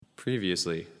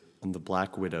Previously on the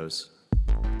Black Widows.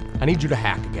 I need you to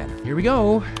hack again. Here we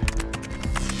go.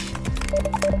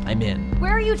 I'm in.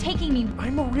 Where are you taking me?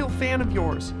 I'm a real fan of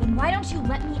yours. Then why don't you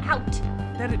let me out?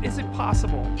 That it isn't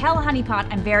possible. Tell Honeypot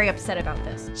I'm very upset about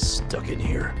this. Stuck in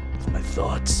here with my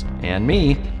thoughts. And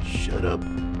me. Shut up.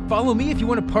 Follow me if you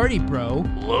want to party, bro.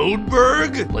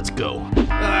 Lodeberg? Let's go.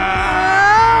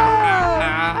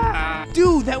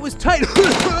 Dude, that was tight.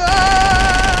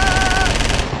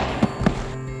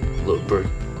 Lodeberg.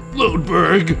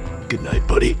 Lodeberg. Good night,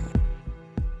 buddy.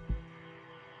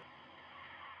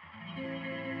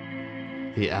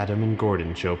 The Adam and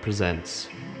Gordon Show presents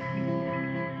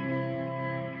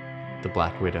The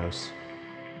Black Widows.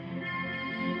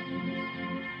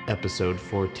 Episode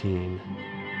 14.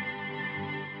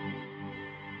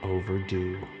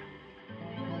 Overdue.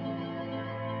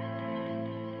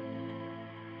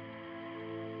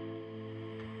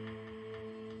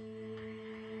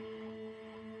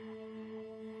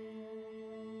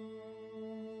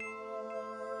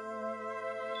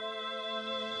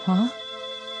 Huh?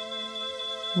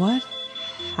 What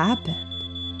happened?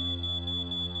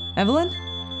 Evelyn?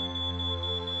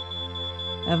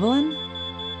 Evelyn?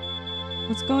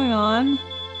 What's going on?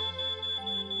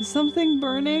 Is something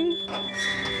burning?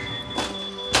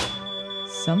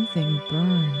 Something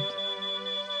burned.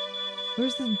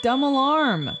 Where's the dumb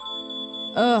alarm?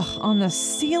 Ugh, on the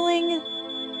ceiling?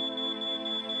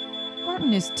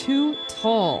 Martin is too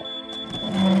tall.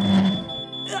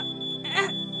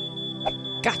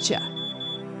 Gotcha.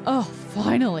 Oh,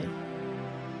 finally.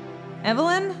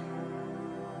 Evelyn?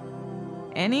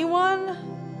 Anyone?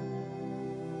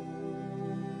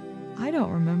 I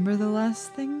don't remember the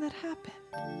last thing that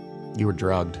happened. You were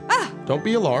drugged. Don't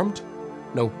be alarmed.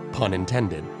 No pun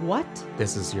intended. What?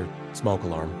 This is your smoke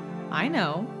alarm. I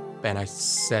know. And I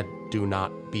said do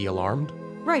not be alarmed.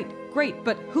 Right, great,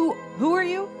 but who are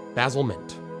you? Basil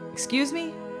Mint. Excuse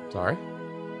me? Sorry?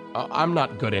 I'm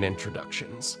not good at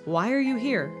introductions. Why are you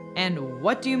here? And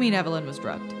what do you mean Evelyn was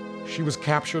drugged? She was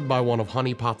captured by one of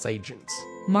Honeypot's agents.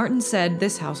 Martin said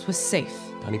this house was safe.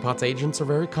 Honeypot's agents are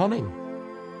very cunning.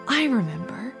 I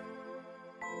remember.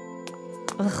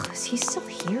 Ugh, is he still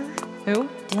here? Who?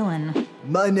 Dylan.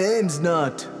 My name's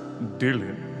not.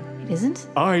 Dylan. It isn't?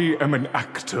 I am an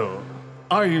actor.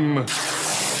 I'm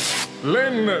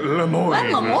Len Lemoyne.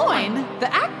 Len Lemoyne?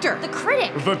 The actor? The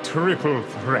critic. The triple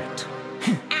threat.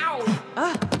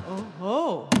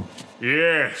 Oh.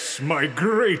 Yes, my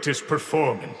greatest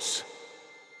performance.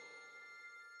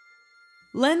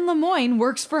 Len Lemoyne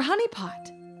works for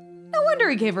Honeypot. No wonder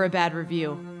he gave her a bad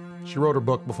review. She wrote her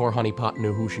book before Honeypot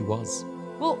knew who she was.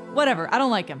 Well, whatever, I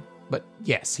don't like him. But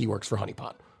yes, he works for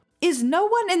Honeypot. Is no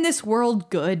one in this world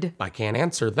good? I can't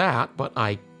answer that, but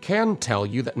I can tell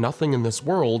you that nothing in this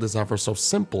world is ever so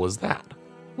simple as that.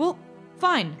 Well,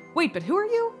 fine. Wait, but who are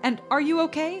you? And are you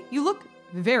okay? You look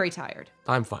very tired.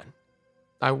 I'm fine.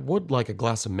 I would like a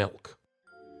glass of milk.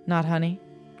 Not honey.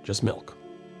 Just milk.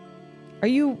 Are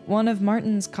you one of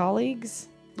Martin's colleagues?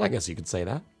 I guess you could say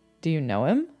that. Do you know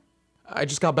him? I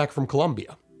just got back from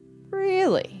Colombia.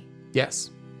 Really?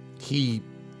 Yes.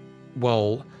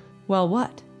 Well,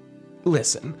 what?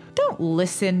 listen. Don't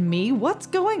listen me. What's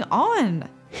going on?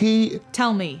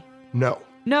 Tell me. No.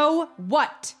 No,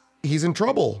 what? He's in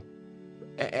trouble.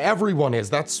 Everyone is.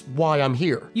 That's why I'm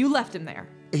here. You left him there.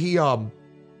 He,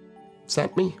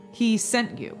 sent me. He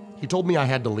sent you. He told me I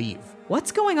had to leave.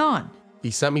 What's going on?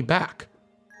 He sent me back.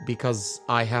 Because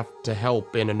I have to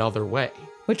help in another way.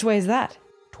 Which way is that?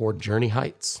 Toward Journey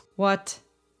Heights. What?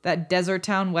 That desert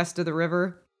town west of the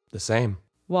river? The same.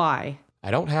 Why? I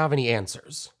don't have any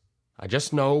answers. I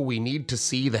just know we need to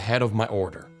see the head of my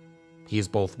order. He is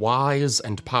both wise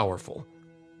and powerful.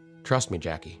 Trust me,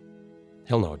 Jackie.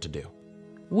 He'll know what to do.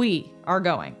 We are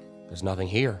going. There's nothing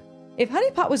here. If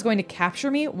Honeypot was going to capture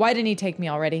me, why didn't he take me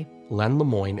already? Len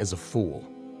Lemoyne is a fool.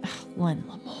 Len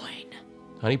Lemoyne.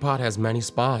 Honeypot has many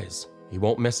spies. He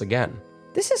won't miss again.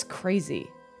 This is crazy.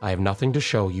 I have nothing to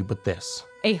show you but this.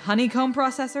 A honeycomb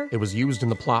processor? It was used in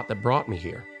the plot that brought me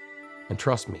here. And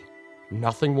trust me,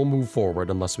 nothing will move forward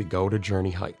unless we go to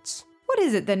Journey Heights. What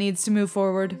is it that needs to move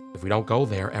forward? If we don't go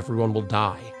there, everyone will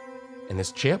die. And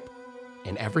this chip,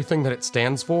 and everything that it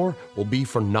stands for, will be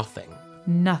for nothing.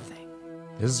 Nothing.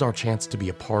 This is our chance to be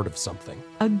a part of something.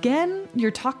 Again, you're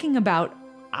talking about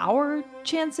our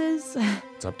chances?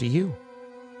 It's up to you.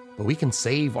 But we can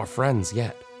save our friends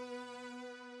yet.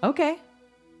 Okay,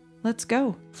 let's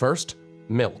go. First,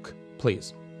 milk,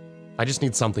 please. I just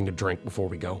need something to drink before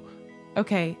we go.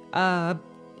 Okay,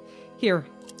 here.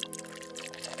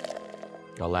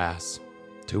 Alas,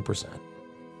 2%.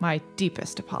 My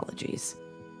deepest apologies.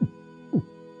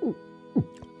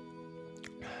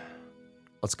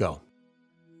 Let's go.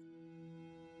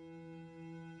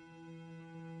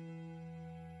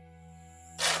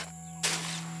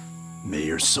 May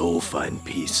your soul find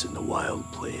peace in the wild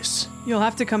place. You'll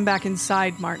have to come back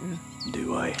inside, Martin.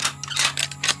 Do I?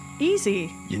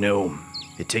 Easy. You know,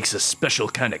 it takes a special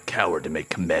kind of coward to make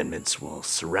commandments while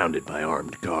surrounded by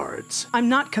armed guards. I'm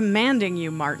not commanding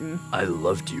you, Martin. I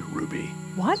loved you, Ruby.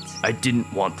 What? I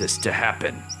didn't want this to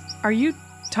happen. Are you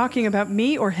talking about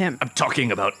me or him? I'm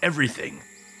talking about everything.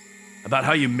 About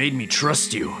how you made me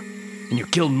trust you. And you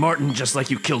killed Martin just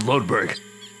like you killed Lodberg.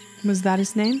 Was that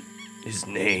his name? His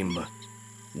name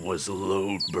was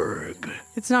Lodberg.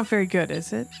 It's not very good,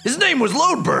 is it? His name was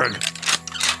Lodberg!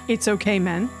 It's okay,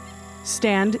 men.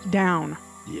 Stand down.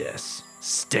 Yes,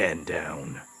 stand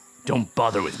down. Don't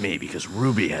bother with me because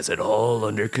Ruby has it all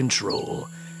under control.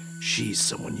 She's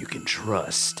someone you can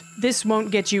trust. This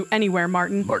won't get you anywhere,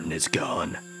 Martin. Martin is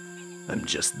gone. I'm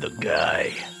just the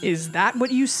guy. Is that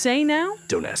what you say now?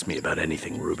 Don't ask me about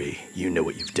anything, Ruby. You know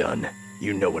what you've done.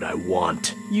 You know what I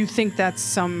want. You think that's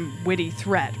some witty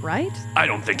threat, right? I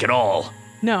don't think at all.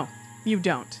 No, you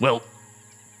don't. Well,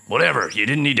 whatever. You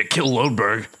didn't need to kill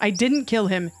Lodberg. I didn't kill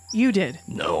him. You did.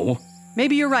 No.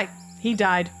 Maybe you're right. He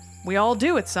died. We all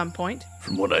do at some point.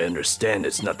 From what I understand,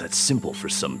 it's not that simple for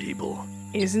some people.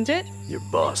 Isn't it? Your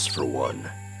boss, for one.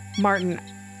 Martin,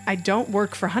 I don't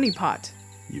work for Honeypot.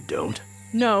 You don't?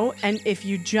 No, and if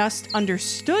you just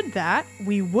understood that,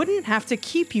 we wouldn't have to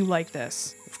keep you like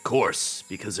this. Of course,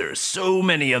 because there are so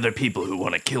many other people who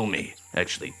want to kill me.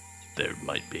 Actually, there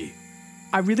might be.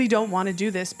 I really don't want to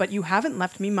do this, but you haven't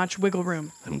left me much wiggle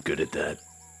room. I'm good at that.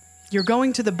 You're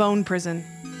going to the bone prison.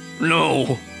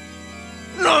 No!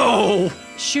 No!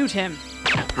 Shoot him.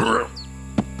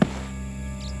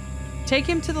 Take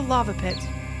him to the lava pit.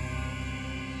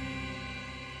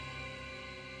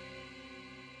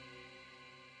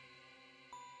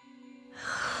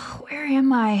 Where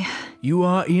am I? You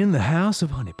are in the house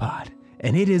of Honeypot,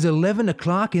 and it is 11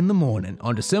 o'clock in the morning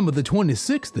on December the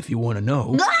 26th, if you want to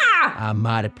know. I'm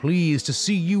mighty pleased to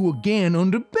see you again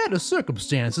under better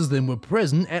circumstances than were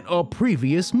present at our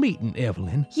previous meeting,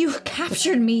 Evelyn. You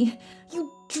captured me.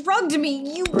 You drugged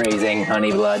me. You. Raising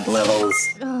honey blood levels.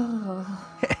 Oh.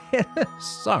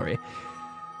 Sorry,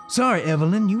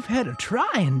 Evelyn, you've had a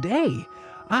trying day.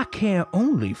 I care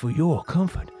only for your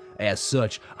comfort. As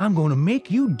such, I'm going to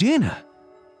make you dinner.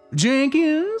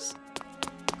 Jenkins,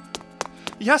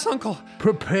 Yes, Uncle.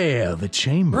 prepare the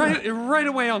chamber. Right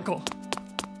away, Uncle.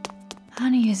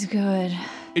 Honey is good.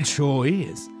 It sure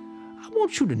is. I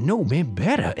want you to know me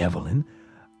better, Evelyn.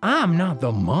 I'm not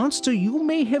the monster you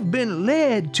may have been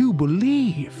led to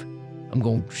believe. I'm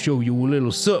gonna show you a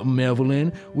little something,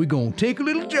 Evelyn. We're gonna take a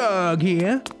little jog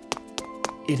here.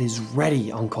 It is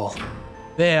ready, Uncle.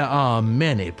 There are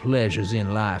many pleasures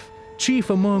in life, chief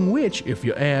among which, if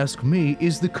you ask me,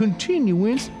 is the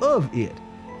continuance of it.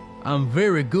 I'm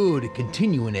very good at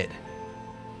continuing it.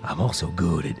 I'm also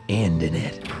good at ending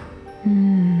it.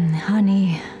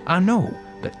 Honey. I know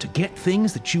that to get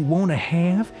things that you want to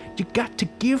have, you got to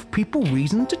give people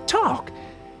reason to talk.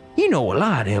 You know a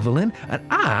lot, Evelyn, and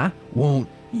I want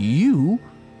you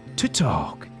to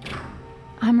talk.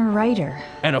 I'm a writer.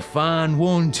 And a fine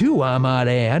one, too, I might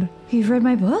add. You've read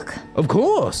my book? Of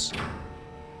course.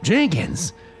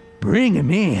 Jenkins, bring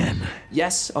him in.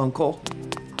 Yes, Uncle.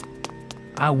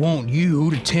 I want you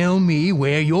to tell me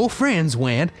where your friends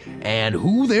went and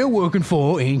who they're working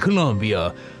for in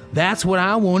Columbia. That's what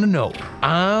I want to know.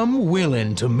 I'm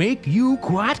willing to make you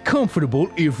quite comfortable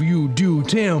if you do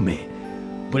tell me.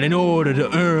 But in order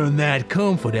to earn that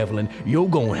comfort, Evelyn, you're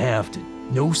gonna have to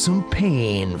know some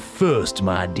pain first,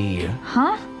 my dear.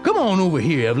 Huh? Come on over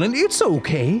here, Evelyn. It's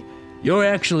okay. You're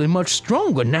actually much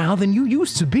stronger now than you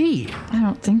used to be. I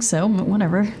don't think so, but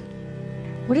whatever.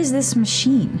 What is this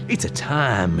machine? It's a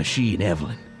time machine,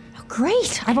 Evelyn. Oh,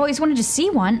 great. I've always wanted to see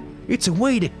one. It's a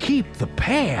way to keep the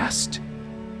past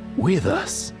with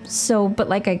us. So, but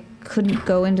like I couldn't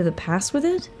go into the past with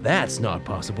it? That's not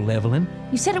possible, Evelyn.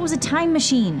 You said it was a time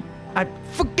machine. I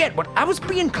forget what I was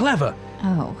being clever.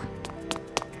 Oh.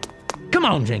 Come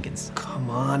on, Jenkins. Come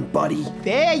on, buddy.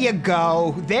 There you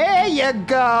go. There you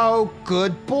go.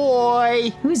 Good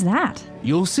boy. Who is that?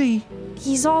 You'll see.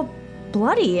 He's all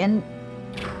bloody and...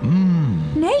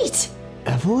 Nate!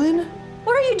 Evelyn?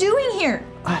 What are you doing here?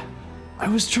 I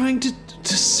was trying to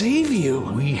save you.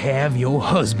 We have your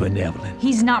husband, Evelyn.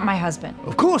 He's not my husband.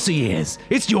 Of course he is.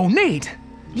 It's your Nate.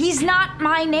 He's not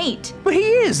my Nate. But he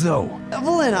is, though.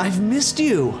 Evelyn, I've missed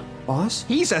you. Boss?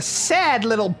 He's a sad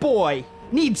little boy.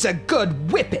 Needs a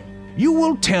good whipping. You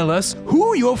will tell us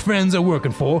who your friends are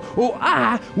working for, or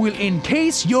I will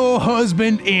encase your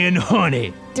husband in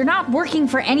honey. They're not working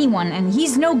for anyone, and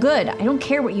he's no good. I don't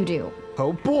care what you do.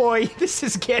 Oh boy, this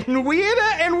is getting weirder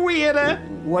and weirder.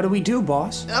 What do we do,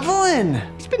 boss? Evelyn!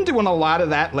 He's been doing a lot of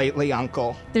that lately,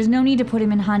 Uncle. There's no need to put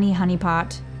him in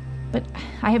Honeypot. But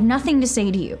I have nothing to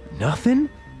say to you. Nothing?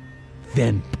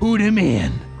 Then put him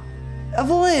in.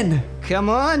 Evelyn! Come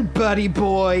on, buddy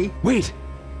boy. Wait.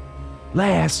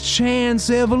 Last chance,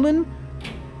 Evelyn.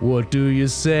 What do you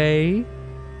say?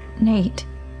 Nate,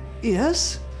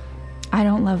 Yes? I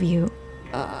don't love you.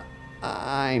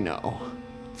 I know.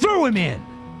 Throw him in.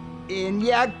 In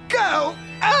ya go!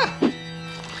 Ah!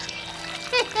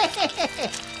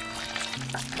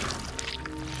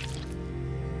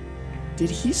 Did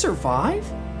he survive?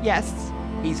 Yes,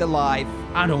 he's alive.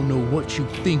 I don't know what you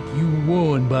think you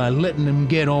won by letting him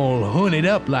get all honeyed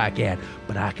up like that,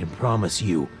 but I can promise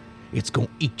you, it's gonna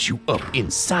eat you up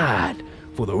inside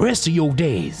for the rest of your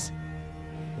days.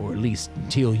 Or at least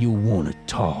until you wanna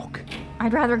talk.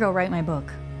 I'd rather go write my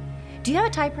book. Do you have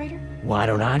a typewriter? Why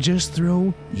don't I just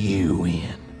throw you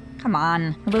in? Come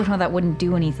on, we both know that wouldn't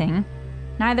do anything.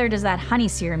 Neither does that honey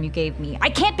serum you gave me. I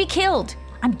can't be killed.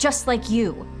 I'm just like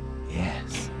you.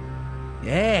 Yes.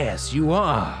 Yes, you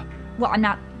are. Well, I'm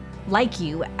not like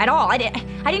you at all. I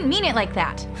didn't mean it like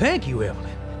that. Thank you,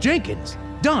 Evelyn. Jenkins,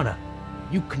 Donna,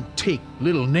 you can take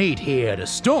little Nate here to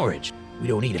storage. We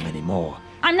don't need him anymore.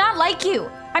 I'm not like you.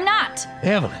 I'm not.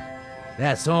 Evelyn,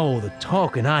 that's all the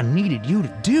talking I needed you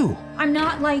to do. I'm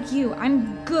not like you.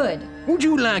 I'm good. Would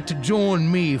you like to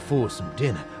join me for some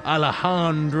dinner?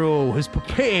 Alejandro has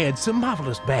prepared some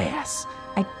marvelous bass.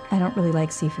 I don't really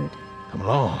like seafood. Come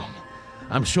along.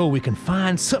 I'm sure we can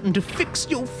find something to fix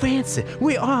your fancy.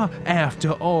 We are,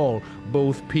 after all,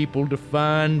 both people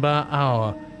defined by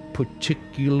our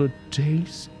particular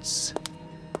tastes.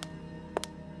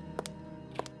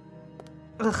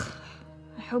 Ugh.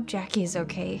 I hope Jackie is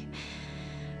okay.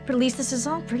 But at least this is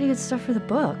all pretty good stuff for the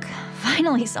book.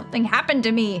 Finally, something happened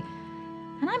to me.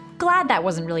 And I'm glad that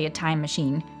wasn't really a time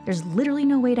machine. There's literally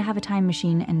no way to have a time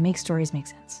machine and make stories make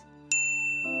sense.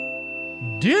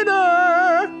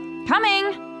 Dinner!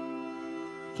 Coming!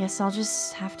 Guess I'll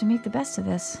just have to make the best of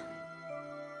this.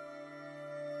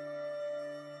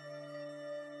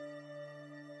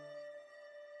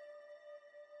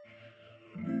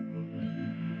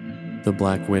 The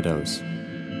Black Widows,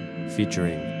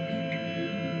 featuring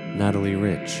Natalie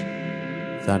Rich,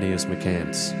 Thaddeus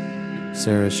McCants,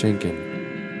 Sarah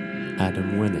Schenken,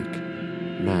 Adam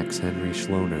Winnick, Max Henry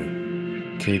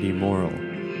Schloner, Katie Morrill,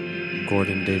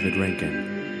 Gordon David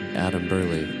Rankin, Adam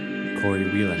Burley, Corey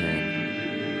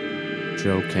Wheelahan,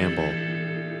 Joe Campbell.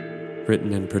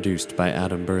 Written and produced by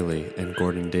Adam Burley and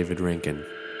Gordon David Rankin.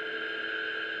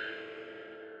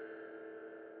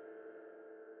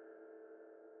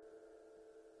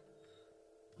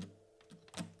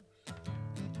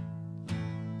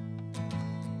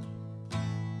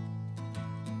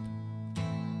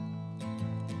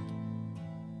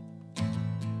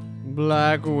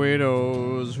 Black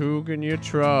widows, who can you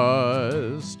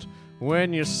trust?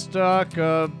 When you're stuck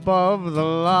above the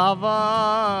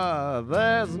lava,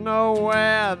 there's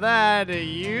nowhere that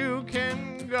you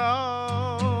can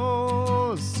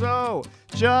go. So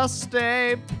just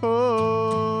stay put.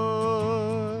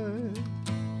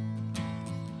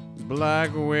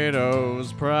 Black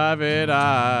widow's private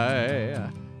eye.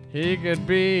 He could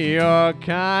be your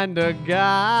kind of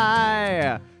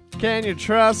guy. Can you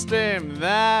trust him?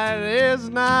 That is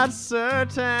not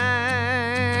certain.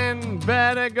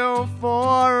 Better go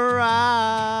for a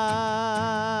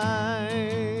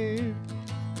ride.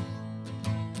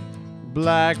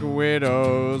 Black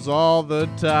widows all the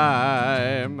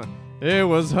time. It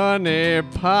was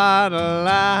Honeypot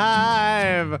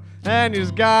alive. And he's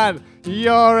got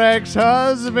your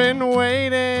ex-husband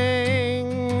waiting.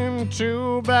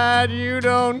 Too bad you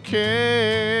don't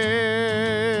care.